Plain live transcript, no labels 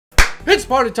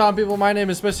party time, people. My name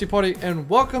is Messy Party, and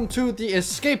welcome to the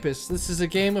Escapists. This is a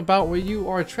game about where you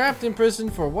are trapped in prison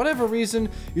for whatever reason.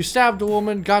 You stabbed a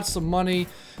woman, got some money,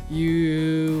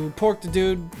 you porked a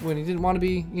dude when he didn't want to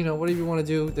be, you know, whatever you want to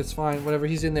do, that's fine, whatever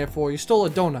he's in there for. You stole a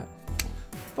donut.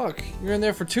 Fuck, you're in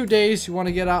there for 2 days, you want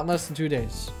to get out in less than 2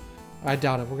 days. I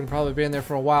doubt it. We're going to probably be in there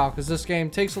for a while, because this game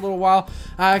takes a little while.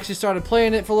 I actually started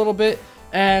playing it for a little bit,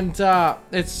 and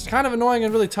it's kind of annoying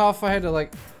and really tough. I had to,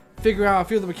 like, figure out a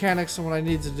few of the mechanics and what I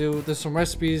need to do. There's some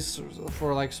recipes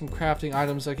for like some crafting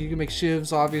items. Like you can make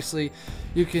shivs, obviously.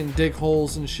 You can dig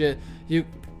holes and shit. You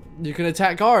can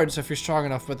attack guards if you're strong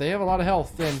enough, but they have a lot of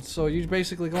health, and so you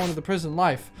basically go into the prison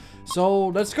life. So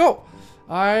let's go.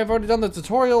 I've already done the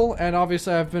tutorial, and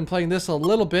obviously I've been playing this a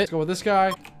little bit. Let's go with this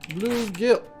guy,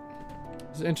 Bluegill.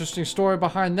 There's an interesting story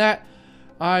behind that.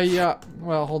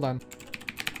 Well, hold on.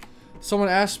 Someone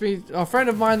asked me, a friend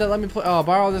of mine that let me play,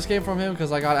 borrow this game from him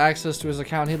because I got access to his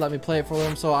account. He'd let me play it for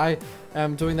him, so I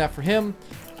am doing that for him.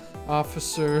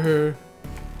 Officer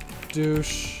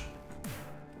Douche.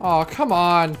 Oh, come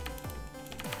on.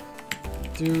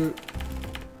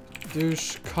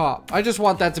 Douche Cop. I just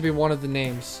want that to be one of the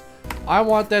names. I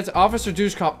want that to, Officer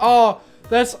Douche Cop. Oh,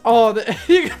 that's, oh,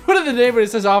 you can put in the name, but it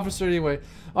says Officer anyway.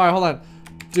 Alright, hold on.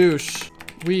 Douche.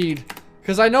 Weed.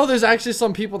 Because I know there's actually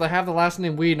some people that have the last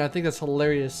name Weed, and I think that's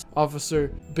hilarious. Officer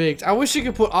Baked. I wish you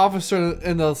could put officer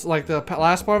in the, like, the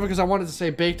last part of it, because I wanted to say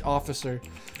Baked Officer.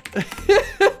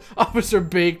 Officer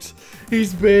Baked.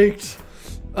 He's baked.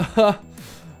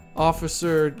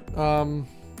 Officer,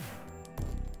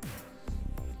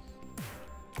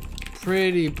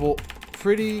 Pretty boy.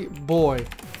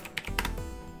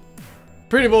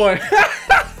 Pretty boy.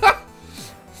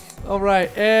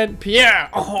 Alright, and Pierre.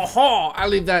 Oh, ho, ho. I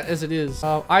leave that as it is.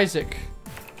 Isaac.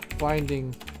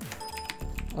 Binding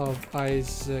of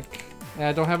Isaac. And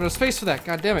I don't have enough space for that.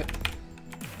 God damn it.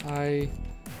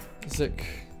 Isaac.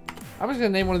 I'm just gonna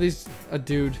name one of these a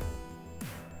dude.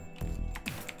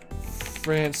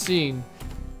 Francine.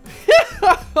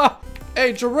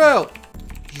 Hey, Jerome.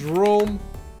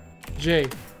 J.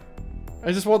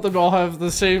 I just want them to all have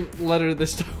the same letter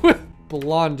this time with.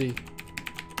 Blondie.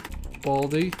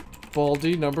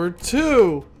 Baldy number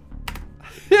 2.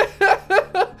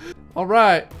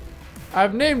 Alright.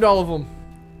 I've named all of them.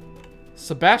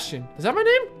 Sebastian. Is that my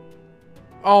name?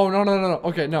 Oh, no.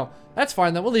 Okay, no. That's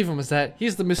fine then. We'll leave him as that.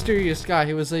 He's the mysterious guy.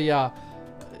 He was he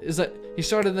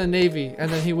started in the Navy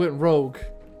and then he went rogue.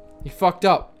 He fucked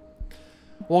up.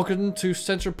 Welcome to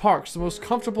Central Parks, the most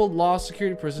comfortable law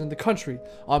security prison in the country.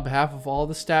 On behalf of all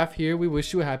the staff here, we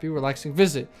wish you a happy, relaxing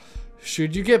visit.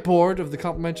 Should you get bored of the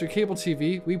complimentary cable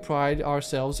TV, we pride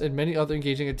ourselves in many other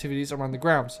engaging activities around the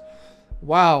grounds.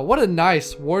 Wow, what a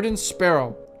nice Warden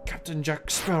Sparrow. Captain Jack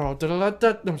Sparrow. Da -da -da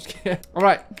 -da. No, I'm just kidding.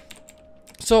 Alright.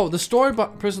 So, the story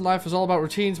about prison life is all about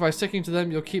routines. By sticking to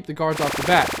them, you'll keep the guards off the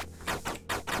bat.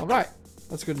 Alright.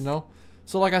 That's good to know.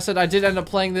 So, like I said, I did end up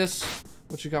playing this.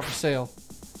 What you got for sale?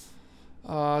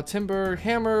 Timber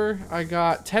hammer. I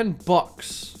got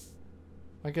 $10.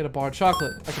 I get a bar of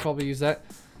chocolate. I could probably use that.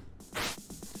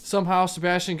 Somehow,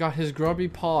 Sebastian got his grubby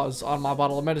paws on my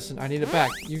bottle of medicine. I need it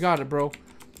back. You got it, bro.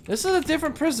 This is a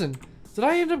different prison. Did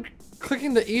I end up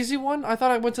clicking the easy one? I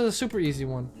thought I went to the super easy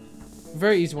one.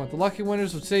 Very easy one. The lucky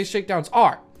winners of today's shakedowns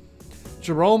are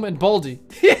Jerome and Baldy.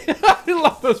 I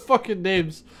love those fucking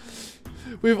names.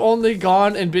 We've only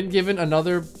gone and been given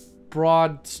another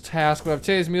broad task, but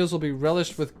today's meals will be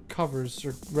relished with covers,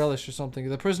 or relish or something.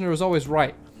 The prisoner was always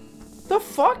right. The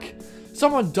fuck?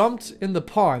 Someone dumped in the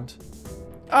pond.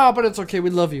 Oh, but it's okay. We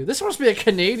love you. This must be a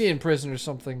Canadian prison or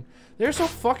something. They're so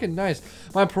fucking nice.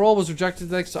 My parole was rejected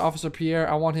thanks to Officer Pierre.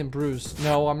 I want him bruised.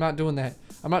 No, I'm not doing that.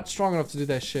 I'm not strong enough to do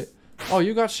that shit. Oh,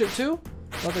 you got shit too?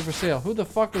 Nothing for sale. Who the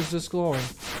fuck was this glowing?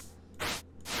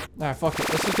 Alright, fuck it.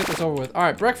 Let's just get this over with.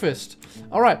 Alright, breakfast.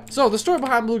 Alright, so the story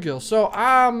behind Bluegill. So,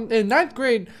 in 9th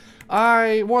grade,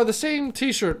 I wore the same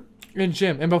t-shirt in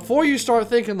gym. And before you start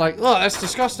thinking like, oh, that's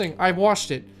disgusting, I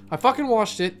washed it. I fucking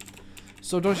washed it.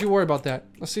 So don't you worry about that.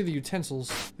 Let's see the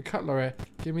utensils. The cutlery.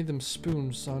 Give me them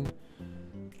spoons, son.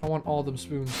 I want all them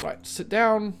spoons. Right, sit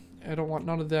down. I don't want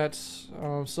none of that.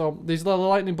 So these little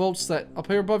lightning bolts that up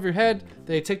here above your head,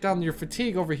 they take down your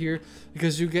fatigue over here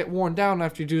because you get worn down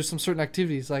after you do some certain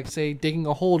activities, like say digging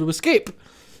a hole to escape,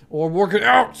 or working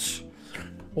out,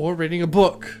 or reading a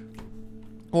book,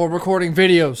 or recording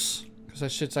videos. Because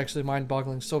that shit's actually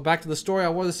mind-boggling. So back to the story. I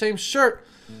wore the same shirt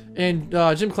in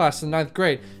gym class in 9th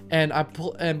grade,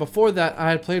 and before that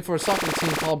I had played for a soccer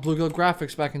team called Bluegill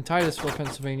Graphics back in Titusville,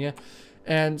 Pennsylvania,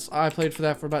 and I played for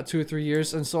that for about 2 or 3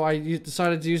 years. And so I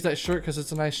decided to use that shirt because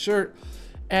it's a nice shirt,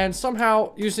 and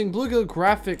somehow using bluegill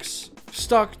graphics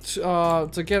stuck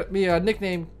to get me a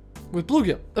nickname with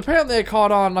bluegill. Apparently I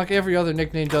caught on like every other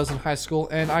nickname does in high school,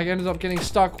 and I ended up getting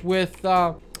stuck with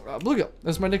bluegill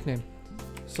as my nickname.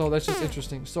 So that's just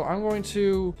interesting. So I'm going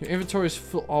to, your inventory is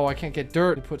full. Oh, I can't get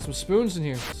dirt. Put some spoons in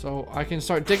here. So I can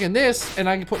start digging this, and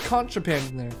I can put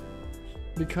contraband in there.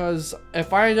 Because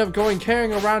if I end up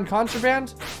carrying around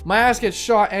contraband, my ass gets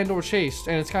shot and or chased,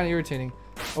 and it's kind of irritating.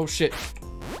 Oh shit.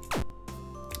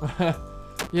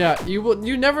 Yeah,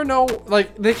 you never know,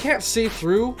 like, they can't see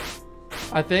through,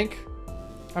 I think.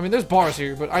 I mean, there's bars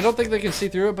here, but I don't think they can see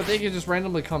through it, but they can just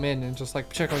randomly come in and just,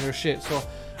 like, check on your shit. So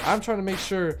I'm trying to make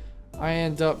sure I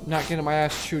end up not getting my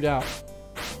ass chewed out.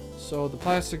 So the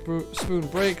plastic spoon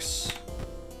breaks.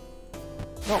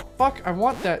 No, fuck, I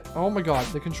want that. Oh my god,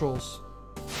 the controls.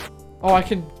 Oh, I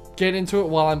can get into it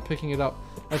while I'm picking it up.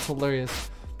 That's hilarious.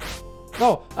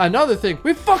 Oh, another thing.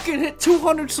 We fucking hit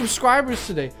 200 subscribers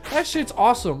today. That shit's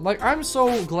awesome. Like, I'm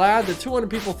so glad that 200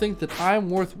 people think that I'm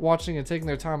worth watching and taking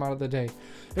their time out of the day.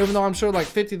 Even though I'm sure like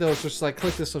 50 of those just like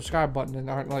click the subscribe button and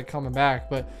aren't like coming back.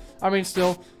 But, I mean,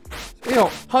 still, you know,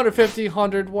 150,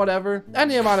 100, whatever.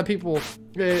 Any amount of people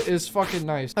is fucking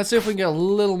nice. Let's see if we can get a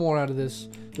little more out of this.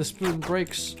 The spoon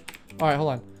breaks. Alright,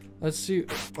 hold on. Let's see.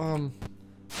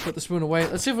 Put the spoon away.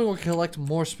 Let's see if we can collect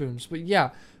more spoons. But yeah,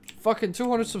 fucking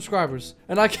 200 subscribers.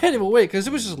 And I can't even wait, because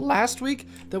it was just last week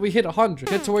that we hit 100.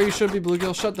 Get to where you should be,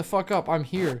 Bluegill. Shut the fuck up. I'm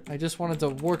here. I just wanted to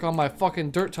work on my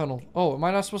fucking dirt tunnel. Oh, am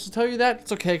I not supposed to tell you that?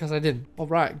 It's okay, because I didn't.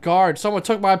 Alright, guard. Someone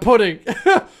took my pudding.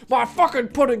 My fucking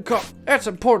pudding cup. That's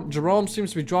important. Jerome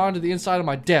seems to be drawn to the inside of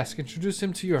my desk. Introduce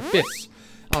him to your fists.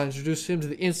 I'll introduce him to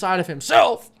the inside of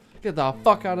himself. Get the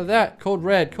fuck out of that. Code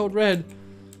red. Code red.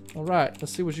 Alright,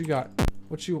 let's see what you got.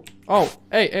 What you... Oh,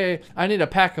 hey, I need a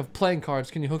pack of playing cards.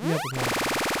 Can you hook me up with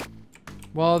one?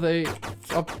 Well, they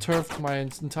up-turfed my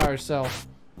entire cell.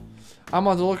 I'm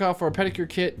on the lookout for a pedicure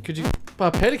kit. Could you... A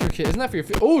pedicure kit? Isn't that for your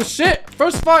feet? Oh, shit!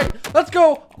 First fight! Let's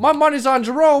go! My money's on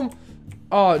Jerome!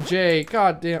 Oh, Jay.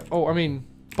 God damn. Oh, I mean...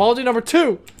 Baldy number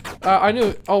 2! I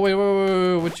knew... Oh, wait.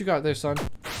 What you got there, son?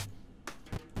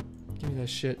 Give me that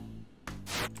shit.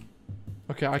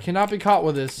 Okay, I cannot be caught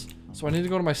with this. So I need to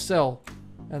go to my cell.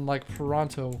 And like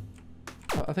Toronto.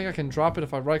 I think I can drop it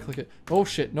if I right click it. Oh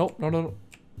shit, nope, no.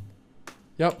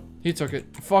 Yep, he took it.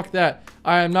 Fuck that.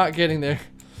 I am not getting there.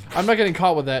 I'm not getting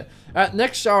caught with that. At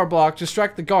next shower block,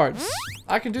 distract the guards.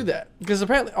 I can do that. Because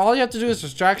apparently all you have to do is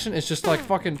distraction. It's just like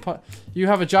fucking you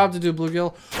have a job to do,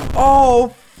 Bluegill. Oh,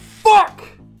 fuck!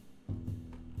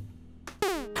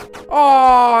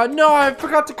 Oh, no, I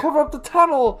forgot to cover up the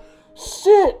tunnel.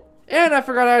 Shit! And I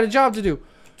forgot I had a job to do.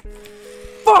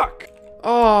 Fuck!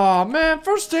 Oh, man.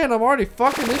 First day and I'm already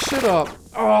fucking this shit up.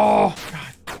 Oh,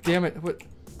 god damn it. What?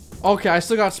 Okay, I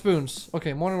still got spoons.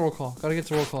 Okay, morning roll call. Gotta get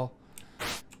to roll call.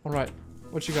 Alright.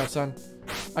 What you got, son?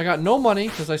 I got no money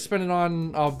because I spent it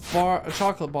on a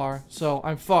chocolate bar. So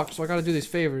I'm fucked. So I gotta do these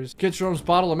favors. Get Jerome's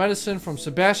bottle of medicine from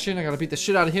Sebastian. I gotta beat the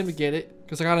shit out of him to get it.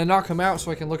 Because I gotta knock him out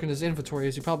so I can look in his inventory,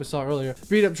 as you probably saw earlier.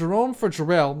 Beat up Jerome for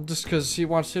Jarrell, just because he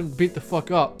wants him to beat the fuck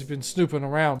up. He's been snooping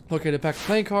around. Locate a pack of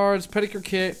playing cards, pedicure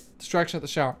kit, distraction at the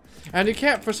shower. And you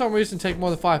can't, for some reason, take more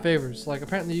than 5 favors. Like,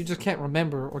 apparently you just can't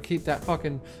remember or keep that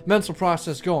fucking mental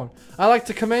process going. I like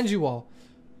to commend you all.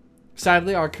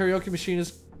 Sadly, our karaoke machine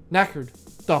is knackered.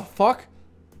 The fuck?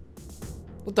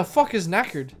 What the fuck is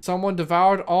knackered? Someone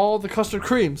devoured all the custard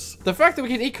creams. The fact that we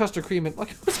can eat custard cream and,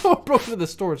 like, someone broke into the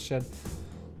storage shed.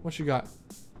 What you got?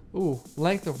 Ooh,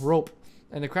 length of rope.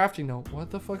 And a crafting note. What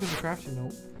the fuck is a crafting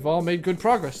note? We've all made good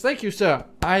progress. Thank you, sir.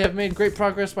 I have made great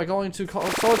progress by going to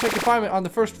solitary confinement on the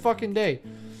first fucking day.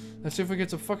 Let's see if we get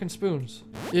some fucking spoons.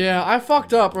 Yeah, I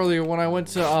fucked up earlier when I went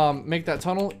to make that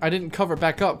tunnel. I didn't cover it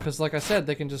back up because, like I said,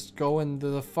 they can just go into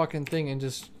the fucking thing and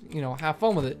just, you know, have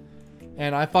fun with it.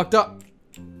 And I fucked up.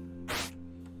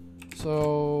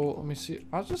 So, let me see.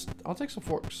 I'll take some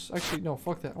forks. Actually, no,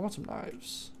 fuck that. I want some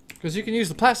knives. Because you can use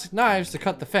the plastic knives to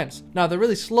cut the fence. Now, they're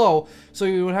really slow, so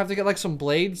you would have to get, like, some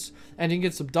blades, and you can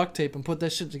get some duct tape and put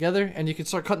that shit together, and you can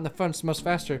start cutting the fence much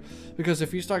faster. Because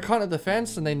if you start cutting the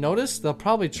fence and they notice, they'll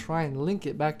probably try and link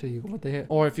it back to you. What they hit.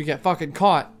 Or if you get fucking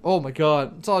caught. Oh my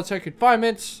god. It's all take 5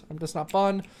 minutes. That's not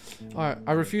fun. Alright,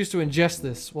 I refuse to ingest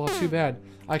this. Well, too bad.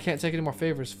 I can't take any more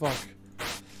favors. Fuck.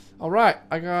 Alright,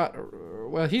 I got...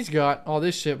 Well, he's got all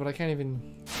this shit, but I can't even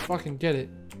fucking get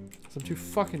it. Because I'm too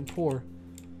fucking poor.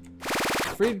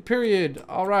 Freed period.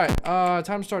 Alright,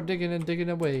 time to start digging and digging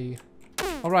away.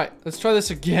 Alright, let's try this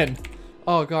again.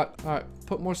 Oh god. Alright,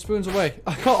 put more spoons away.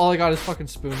 All I got is fucking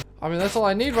spoon. I mean, that's all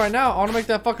I need right now. I want to make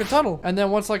that fucking tunnel. And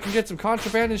then once I can get some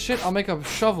contraband and shit, I'll make a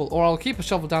shovel. Or I'll keep a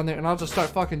shovel down there and I'll just start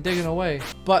fucking digging away.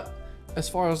 But as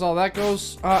far as all that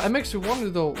goes. It makes me wonder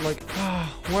though, like,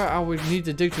 where I would need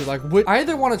to dig to. Like, I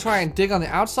either want to try and dig on the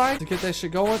outside to get that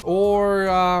shit going,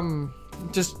 or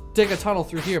just dig a tunnel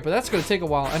through here. But that's gonna take a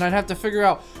while, and I'd have to figure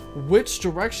out which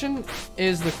direction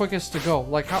is the quickest to go.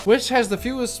 Like, which has the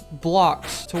fewest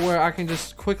blocks to where I can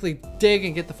just quickly dig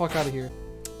and get the fuck out of here.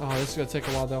 Oh, this is gonna take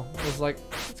a while though.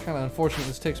 It's kind of unfortunate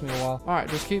this takes me a while. All right,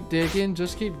 just keep digging,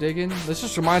 just keep digging. This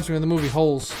just reminds me of the movie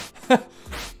Holes.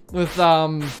 With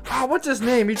what's his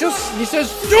name? He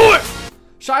says, do it!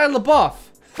 Shia LaBeouf.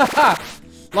 Haha.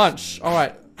 Lunch. All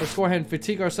right, let's go ahead and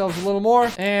fatigue ourselves a little more,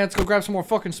 and let's go grab some more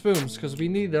fucking spoons because we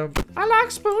need them. I like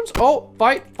spoons. Oh,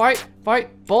 fight, fight,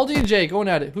 fight. Baldy and Jay going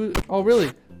at it. Who? Oh,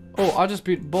 really? Oh, I'll just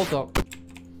beat both up.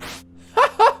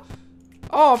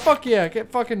 Oh, fuck yeah!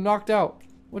 Get fucking knocked out.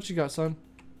 What you got, son?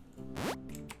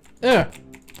 Yeah.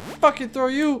 Fucking throw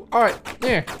you. All right.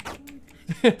 Yeah.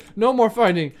 No more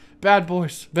fighting. Bad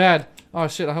boys. Bad. Oh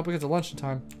shit. I hope we get to lunch in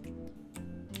time.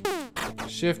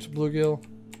 Shift bluegill.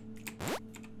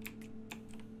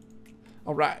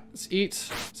 All right. Let's eat.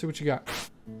 See what you got.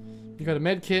 You got a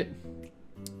med kit.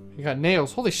 You got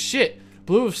nails. Holy shit.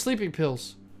 Blue of sleeping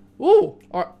pills. Ooh.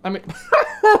 I mean,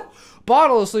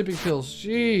 bottle of sleeping pills.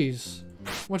 Jeez.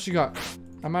 What you got?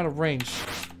 I'm out of range.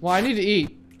 Well, I need to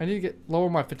eat. I need to lower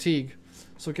my fatigue.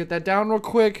 So get that down real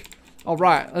quick. All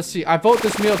right, let's see. I vote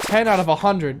this meal 10 out of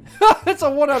 100. That's a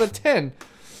 1 out of 10.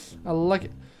 I like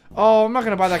it. Oh, I'm not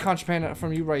gonna buy that contraband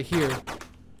from you right here.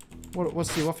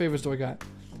 Let's see. What favors do I got?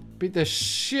 Beat the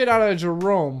shit out of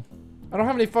Jerome. I don't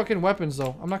have any fucking weapons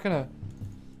though. I'm not gonna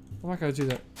do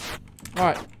that. All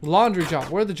right, laundry job.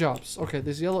 Where are the jobs? Okay,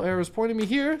 this yellow arrow is pointing me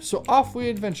here. So off we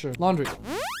adventure. Laundry.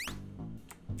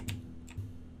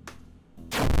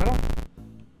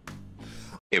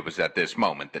 It was at this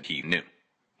moment that he knew.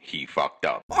 He fucked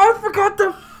up. I forgot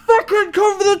to fucking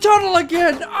cover the tunnel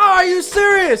again! Are you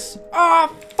serious? Ah,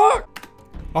 fuck!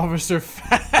 Officer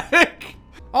Fag.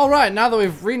 Alright, now that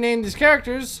we've renamed these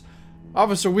characters,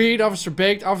 Officer Weed, Officer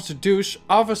Baked, Officer Douche,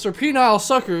 Officer Penile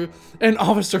Sucker, and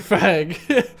Officer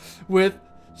Fag. With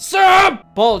Sam!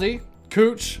 Baldy,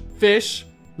 Cooch, Fish,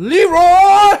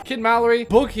 Leroy! Kid Mallory,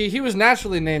 Bookie, he was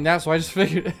naturally named that, so I just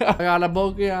figured I got a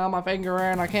Bookie on my finger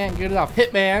and I can't get it off.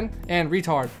 Hitman and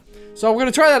Retard. So we're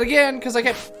gonna try that again because I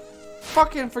kept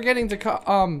fucking forgetting to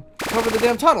cover the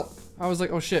damn tunnel. I was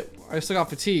like, oh shit, I still got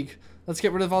fatigue. Let's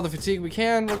get rid of all the fatigue we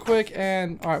can real quick,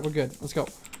 and all right, we're good. Let's go.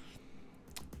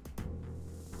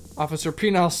 Officer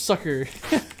Penile Sucker.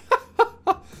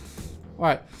 All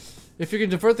right. If you can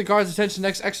divert the guard's attention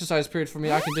next exercise period for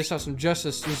me, I can dish out some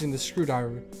justice using the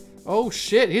screwdriver. Oh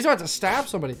shit, he's about to stab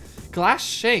somebody. Glass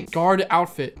shank, guard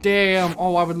outfit. Damn,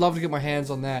 oh, I would love to get my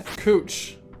hands on that.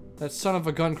 Cooch, that son of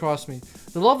a gun crossed me.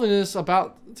 The loveliness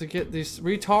about to get this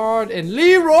retard and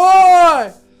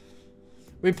Leroy!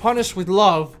 We punish with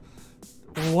love.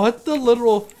 What the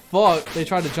literal fuck? They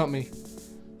tried to jump me.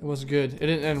 It was good. It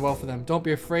didn't end well for them. Don't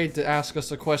be afraid to ask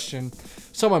us a question.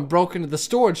 Someone broke into the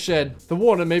storage shed. The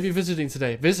warden may be visiting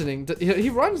today. Visiting? He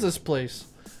runs this place.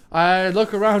 I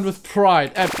look around with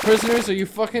pride. At prisoners, are you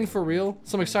fucking for real?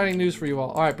 Some exciting news for you all.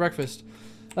 Alright, breakfast.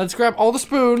 Let's grab all the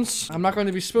spoons. I'm not going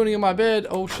to be spooning in my bed.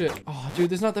 Oh shit. Oh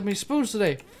dude, there's not that many spoons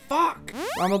today. Fuck.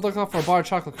 I'm gonna look out for a bar of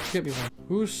chocolate. Get me one.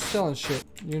 Who's selling shit?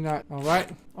 You're not.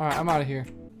 Alright. Alright, I'm out of here.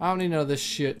 I don't need none of this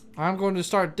shit. I'm going to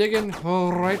start digging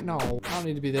right now. I don't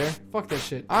need to be there. Fuck that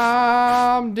shit.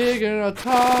 I'm digging a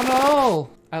tunnel.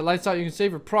 At lights out, you can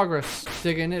save your progress.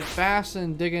 Digging it fast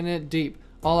and digging it deep.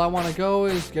 All I want to go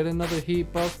is get another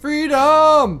heap of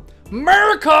freedom.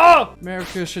 America!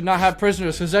 America should not have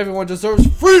prisoners because everyone deserves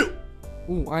freedom.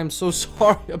 Ooh, I am so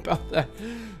sorry about that.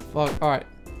 Fuck. All right.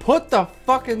 Put the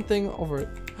fucking thing over it.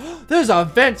 There's a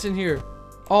vent in here.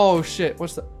 Oh shit.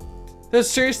 What's the... There's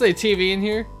seriously a TV in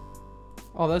here?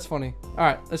 Oh, that's funny.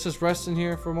 Alright, let's just rest in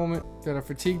here for a moment. Got our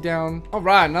fatigue down.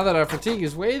 Alright, now that our fatigue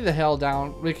is way the hell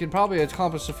down, we can probably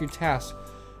accomplish a few tasks.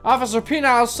 Officer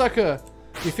Penile Sucker!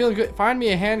 You feeling good? Find me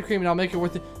a hand cream and I'll make it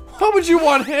worth it. Why would you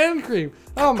want hand cream?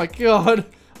 Oh my god.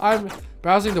 I'm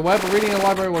browsing the web or reading in the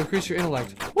library will increase your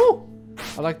intellect. Woo!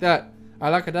 I like that. I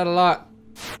like that a lot.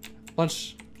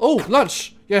 Lunch. Oh,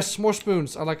 lunch! Yes, more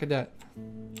spoons. I like that.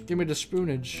 Give me the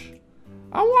spoonage.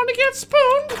 I want to get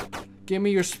spooned. Give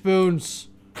me your spoons.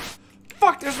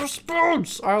 Fuck, there's no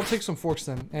spoons. I'll take some forks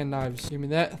then and knives. Give me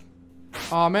that.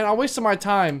 Oh man, I wasted my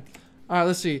time. All right,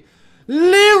 let's see.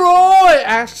 Leroy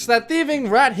asks that thieving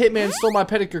rat hitman stole my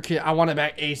pedicure kit. I want it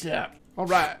back ASAP. All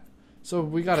right. So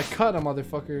we gotta cut a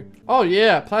motherfucker. Oh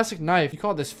yeah, plastic knife. You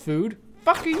call this food?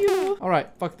 Fuck you. All right,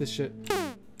 fuck this shit.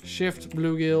 Shift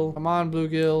bluegill. Come on,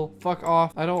 bluegill. Fuck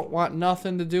off. I don't want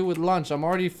nothing to do with lunch. I'm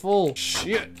already full.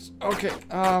 Shit. Okay.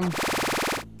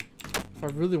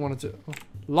 If I really wanted to. Oh,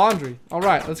 laundry.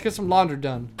 Alright, let's get some laundry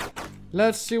done.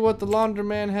 Let's see what the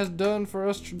laundryman has done for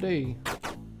us today.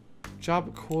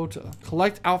 Job quota.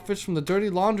 Collect outfits from the dirty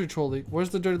laundry trolley. Where's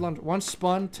the dirty laundry? Once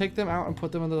spun, take them out and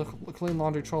put them in the clean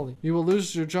laundry trolley. You will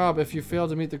lose your job if you fail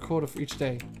to meet the quota for each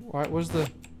day. Alright, where's the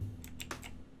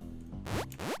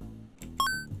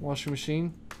washing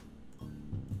machine?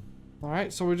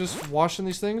 Alright, so we're just washing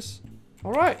these things.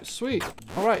 Alright, sweet.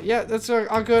 Alright, yeah, that's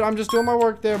all good. I'm just doing my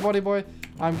work there, buddy boy.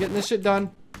 I'm getting this shit done.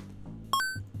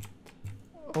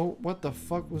 Oh, what the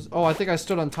fuck was... Oh, I think I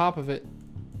stood on top of it.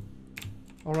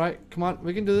 Alright, come on.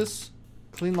 We can do this.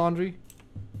 Clean laundry.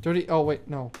 Dirty... Oh, wait,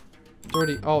 no.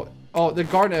 Dirty... Oh, the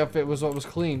guard outfit was what was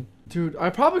clean. Dude, I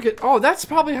probably get... Oh, that's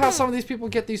probably how some of these people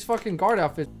get these fucking guard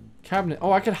outfits. Cabinet.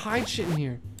 Oh, I could hide shit in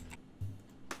here.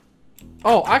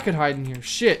 Oh, I could hide in here.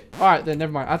 Shit. Alright, then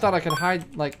never mind. I thought I could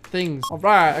hide, like, things.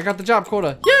 Alright, I got the job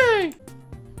quota. Yay!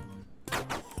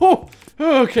 Oh,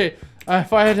 okay.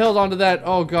 If I had held on to that,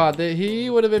 oh god, he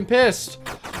would have been pissed.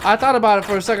 I thought about it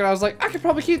for a second. I was like, I could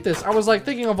probably keep this. I was like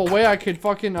thinking of a way I could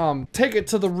fucking take it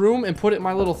to the room and put it in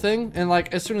my little thing. And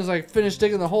like as soon as I finish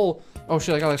digging the hole, oh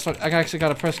shit, I gotta start. I actually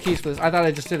gotta press keys for this. I thought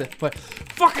I just did it, but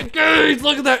fucking gays,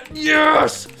 look at that.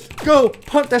 Yes, go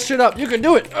pump that shit up. You can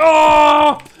do it.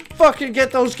 Oh, fucking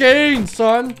get those gains,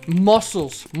 son.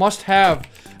 Muscles must have,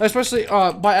 especially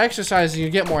by exercising.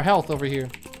 You get more health over here.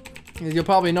 You'll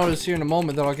probably notice here in a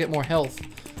moment that I'll get more health.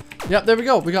 Yep, there we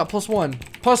go. We got +1.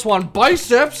 +1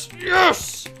 biceps.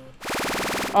 Yes!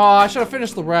 I should have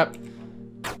finished the rep.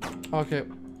 Okay.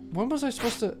 When was I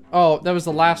supposed to... Oh, that was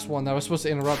the last one. That was supposed to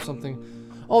interrupt something.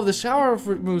 Oh, the shower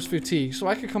removes fatigue. So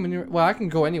I could come in here... Well, I can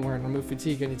go anywhere and remove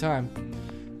fatigue anytime.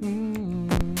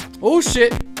 Oh,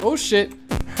 shit. Oh, shit.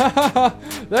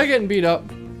 They're getting beat up.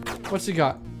 What's he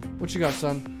got? What you got,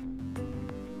 son?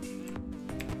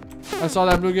 I saw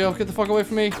that bluegill. Get the fuck away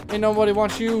from me. Ain't nobody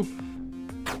wants you.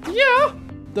 Yeah.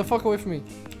 The fuck away from me.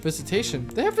 Visitation.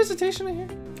 They have visitation in here?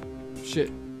 Shit.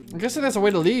 I'm guessing that's a way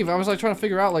to leave. I was like trying to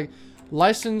figure out like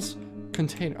license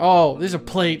container. Oh, these are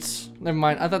plates. Never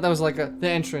mind. I thought that was like the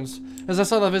entrance. As I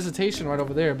saw the visitation right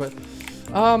over there. But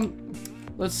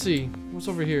let's see. What's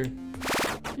over here?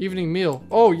 Evening meal.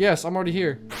 Oh yes, I'm already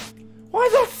here. Why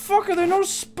the fuck are there no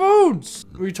spoons?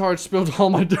 Retard spilled all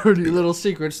my dirty little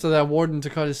secrets to that warden to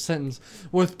cut his sentence.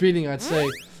 Worth beating, I'd say.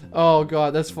 Oh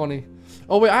god, that's funny.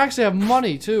 Oh wait, I actually have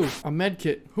money too. A med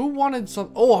kit. Who wanted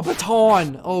some? Oh, a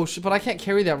baton. Oh shit, but I can't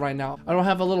carry that right now. I don't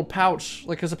have a little pouch.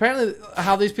 Like, cause apparently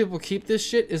how these people keep this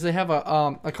shit is they have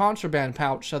a contraband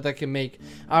pouch that they can make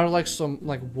out of like some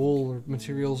like wool or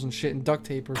materials and shit and duct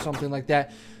tape or something like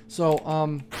that. So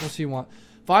what's he want?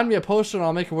 Find me a poster and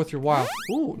I'll make it worth your while.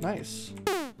 Ooh, nice.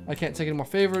 I can't take any more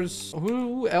favors.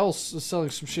 Who else is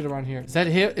selling some shit around here? Is that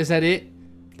it? Is that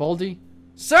it? Baldy?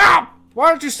 Stop!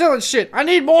 Why aren't you selling shit? I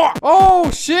need more!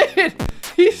 Oh, shit!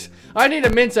 I need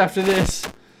a mince after this.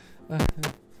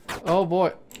 Oh,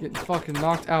 boy. Getting fucking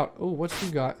knocked out. Oh, what's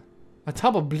he got? A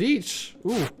tub of bleach.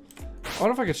 Ooh. I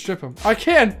wonder if I can strip him. I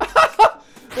can!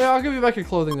 Yeah, I'll give you back your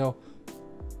clothing, though.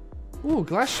 Ooh,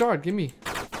 glass shard. Give me.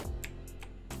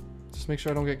 Just make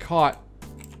sure I don't get caught.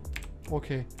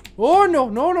 Okay. Oh, no.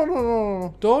 No, no, no, no,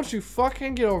 no. Don't you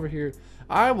fucking get over here.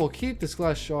 I will keep this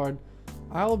glass shard.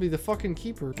 I will be the fucking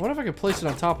keeper. What if I can place it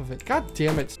on top of it? God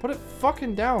damn it. Put it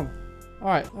fucking down.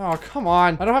 Alright. Oh, come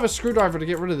on. I don't have a screwdriver to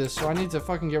get rid of this, so I need to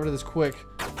fucking get rid of this quick.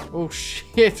 Oh,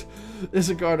 shit. There's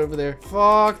a guard over there.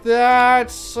 Fuck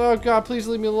that. Oh, God, please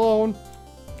leave me alone.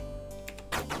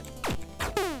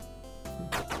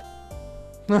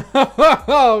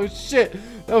 Oh, shit.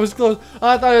 That was close.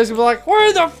 I thought I was gonna be like,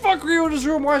 where the fuck were you in this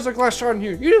room? Why is there glass shard in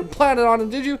here? You didn't plan it on him,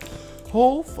 did you?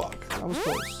 Oh, fuck. That was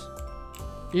close.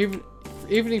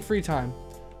 Evening free time.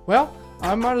 Well,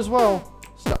 I might as well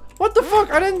stop. What the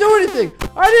fuck? I didn't do anything.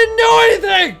 I didn't do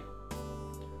anything.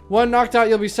 One knocked out,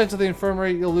 you'll be sent to the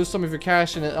infirmary. You'll lose some of your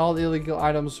cash and all the illegal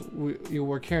items you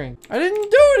were carrying. I didn't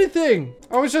do anything.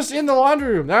 I was just in the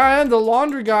laundry room. Now I am the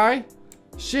laundry guy.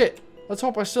 Shit. Let's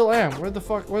hope I still am. Where the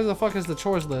fuck is the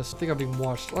chores list? I think I'm being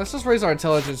watched. Let's just raise our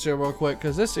intelligence here real quick,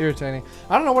 because this is irritating.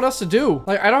 I don't know what else to do.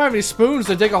 Like, I don't have any spoons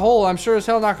to dig a hole. I'm sure as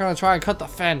hell not gonna try and cut the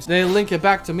fence. They link it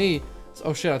back to me.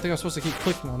 Oh shit, I think I'm supposed to keep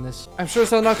clicking on this. I'm sure as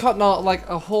hell not cutting like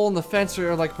a hole in the fence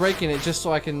or like breaking it just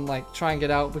so I can like try and get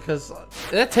out, because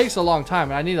that takes a long time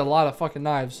and I need a lot of fucking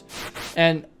knives.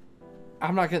 And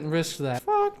I'm not getting risked to that.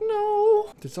 Fuck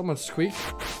no. Did someone squeak?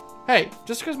 Hey,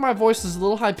 just because my voice is a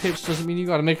little high-pitched doesn't mean you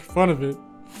gotta make fun of it.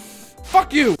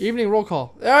 Fuck you! Evening roll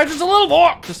call. Just a little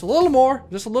more! Just a little more.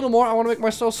 Just a little more. I want to make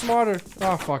myself smarter.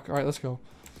 Oh, fuck. Alright, let's go.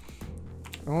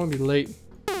 I don't want to be late.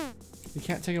 You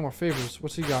can't take any more favors.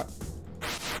 What's he got?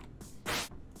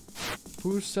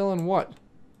 Who's selling what?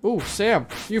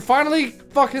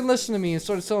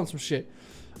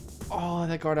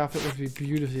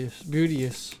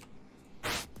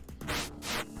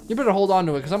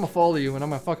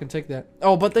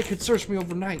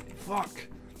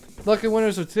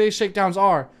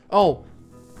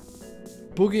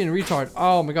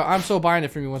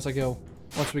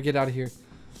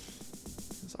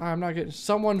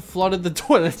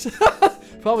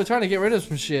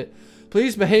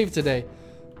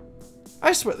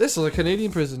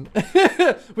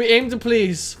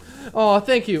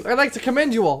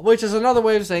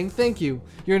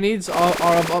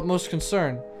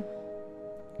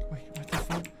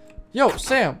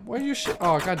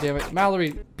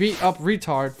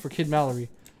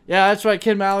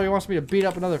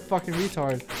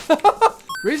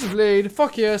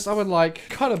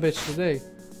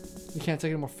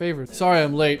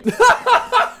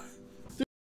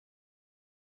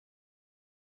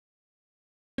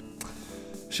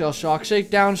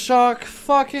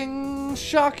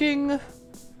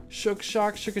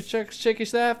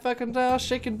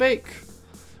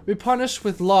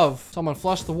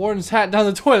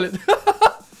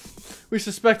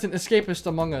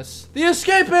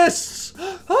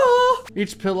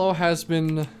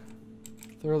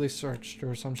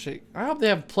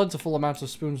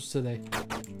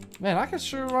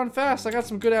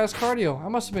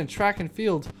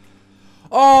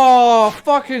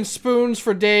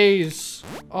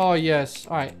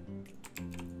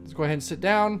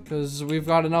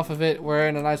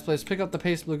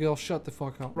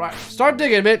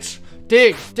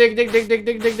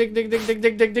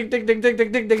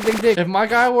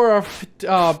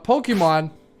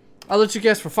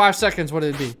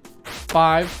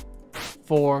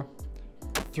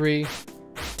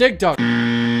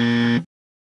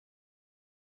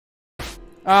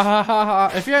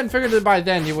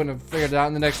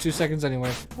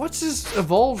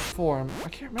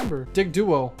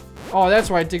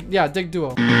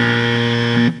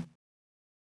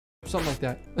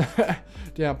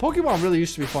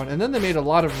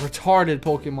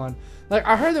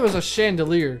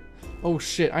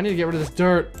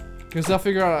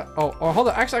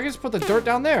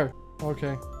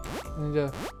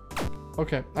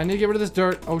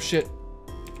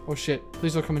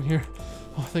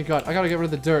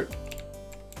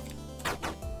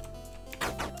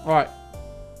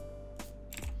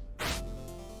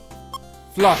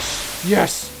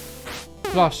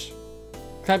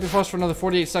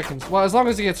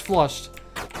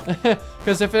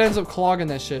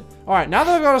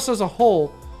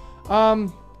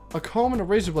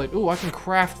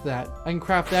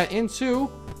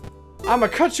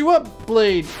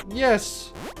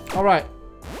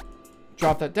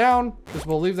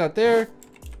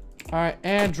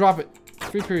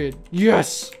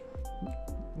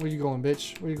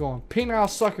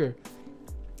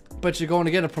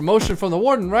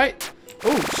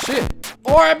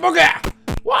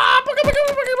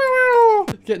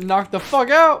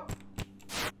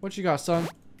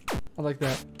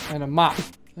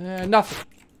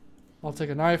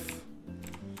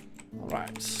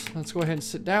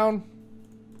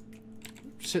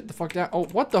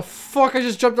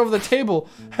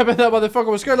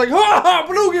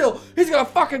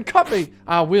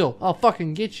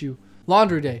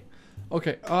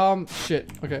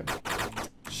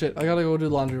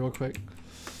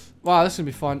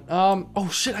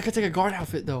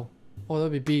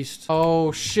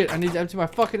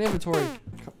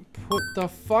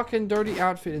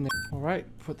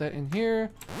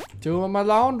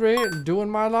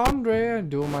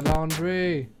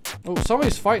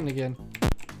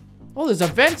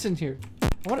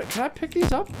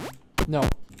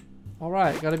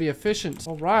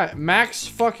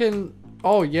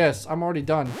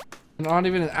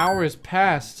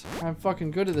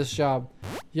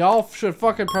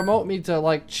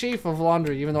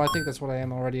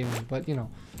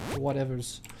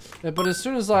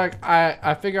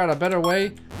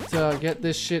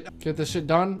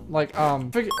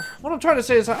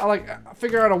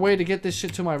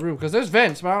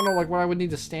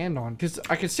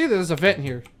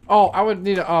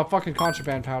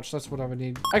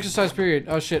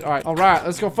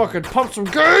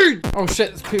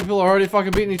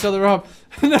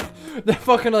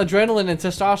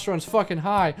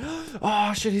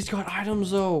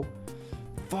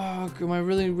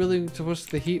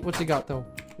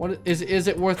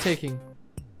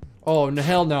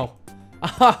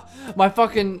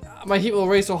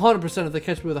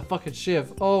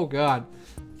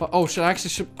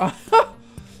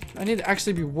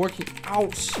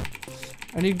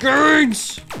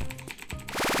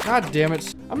 God damn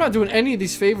it. I'm not doing any of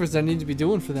these favors that I need to be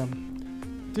doing for them.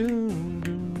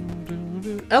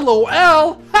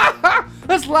 LOL!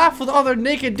 Let's laugh with other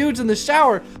naked dudes in the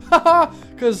shower.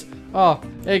 Cause, oh,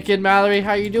 hey Kid Mallory,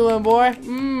 how you doing, boy?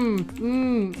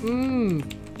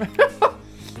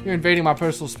 You're invading my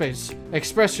personal space.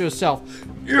 Express yourself.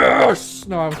 Yes!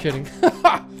 No, I'm kidding.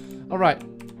 Alright.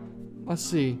 Let's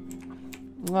see.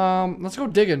 Let's go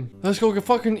digging. Let's go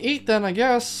fucking eat then, I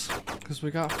guess. Because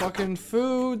we got fucking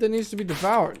food that needs to be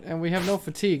devoured. And we have no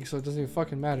fatigue, so it doesn't even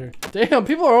fucking matter. Damn,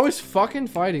 people are always fucking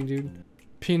fighting, dude.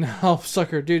 Penile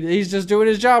sucker. Dude, he's just doing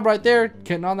his job right there.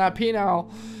 Getting on that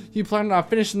penile. You planning on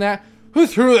finishing that? Who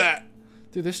threw that?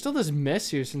 Dude, there's still this mess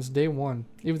here since day 1.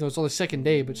 Even though it's only second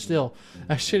day, but still.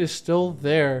 That shit is still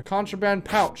there. Contraband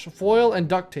pouch, foil, and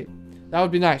duct tape. That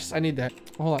would be nice. I need that.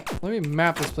 Hold on. Let me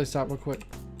map this place out real quick.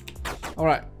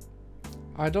 Alright.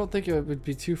 I don't think it would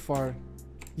be too far.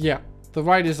 Yeah. The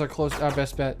right is our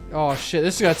best bet. Oh shit,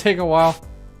 this is gonna take a while.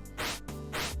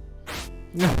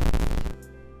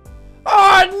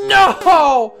 Oh no!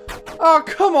 Oh,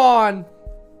 come on!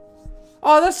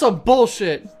 Oh, that's some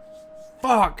bullshit.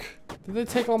 Fuck. Did they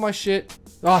take all my shit?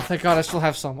 Oh, thank God I still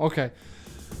have some. Okay.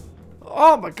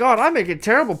 Oh my God, I'm making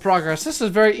terrible progress. This is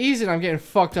very easy and I'm getting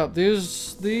fucked up.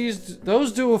 Those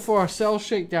duo for our cell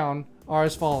shakedown are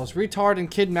as follows. Retard and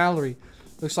Kid Mallory.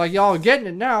 Looks like y'all are getting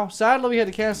it now. Sadly, we had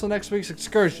to cancel next week's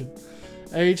excursion.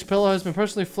 Each pillow has been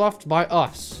personally fluffed by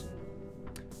us.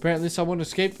 Apparently someone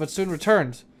escaped but soon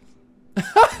returned.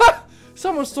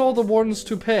 Someone stole the warden's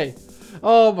toupee.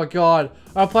 Oh my God.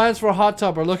 Our plans for a hot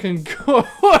tub are looking good.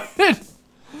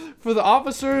 For the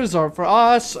officers or for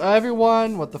us,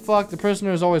 everyone. What the fuck? The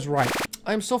prisoner is always right.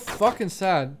 I'm so fucking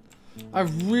sad. I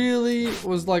really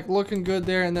was like looking good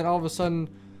there and then all of a sudden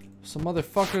some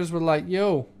motherfuckers were like,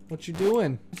 yo, what you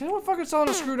doing? Is anyone fucking selling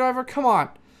a screwdriver? Come on.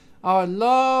 I would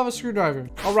love a screwdriver.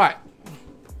 Alright.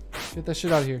 Get that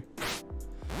shit out of here.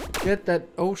 Get that.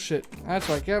 Oh shit. That's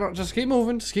right. Get on. Just keep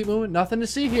moving. Just keep moving. Nothing to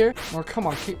see here. Or come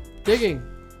on. Keep digging.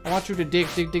 I want you to dig,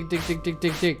 dig, dig, dig, dig, dig,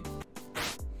 dig, dig.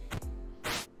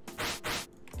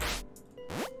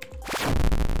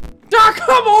 Ah,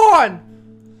 come on!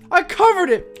 I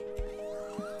covered it.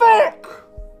 Fuck!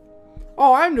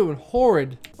 Oh, I'm doing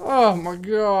horrid. Oh my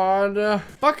God.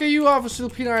 Fuck you, Officer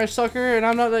Penile Sucker, and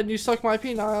I'm not letting you suck my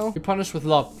penile. You're punished with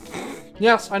love.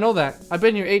 Yes, I know that. I've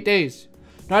been here 8 days.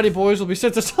 Naughty boys will be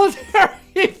sent to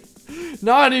solitary.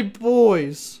 Naughty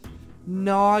boys.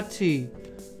 Naughty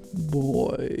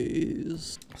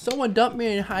boys. Someone dumped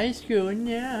me in high school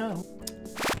now.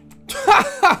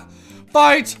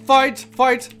 Fight, fight,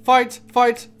 fight, fight,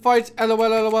 fight, fight. LOL,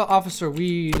 LOL, Officer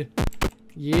Weed.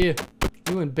 Yeah.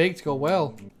 You and baked go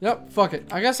well. Yep, fuck it.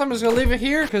 I guess I'm just gonna leave it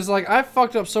here because like I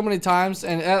fucked up so many times,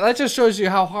 and that just shows you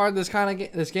how hard this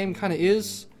game kind of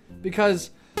is.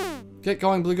 Because get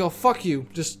going, Blue Girl. Fuck you.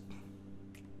 Just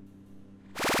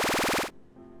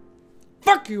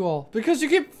fuck you all because you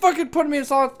keep fucking putting me in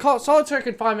solitary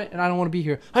confinement, and I don't want to be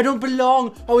here. I don't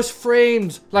belong. I was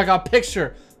framed like a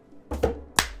picture.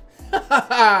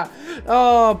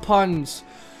 Oh, puns.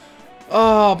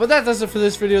 Oh, but that does it for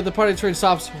this video. The party train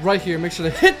stops right here. Make sure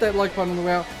to hit that like button on the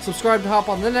way out. Subscribe to hop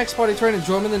on the next party train and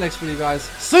join me in the next video, guys.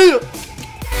 See ya! In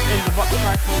the butt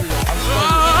crack folio.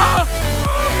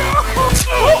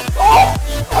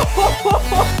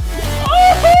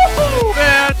 Oh,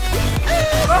 man!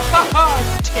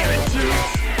 Damn it, dude.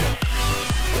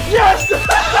 Yes! You're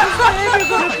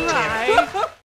gonna cry.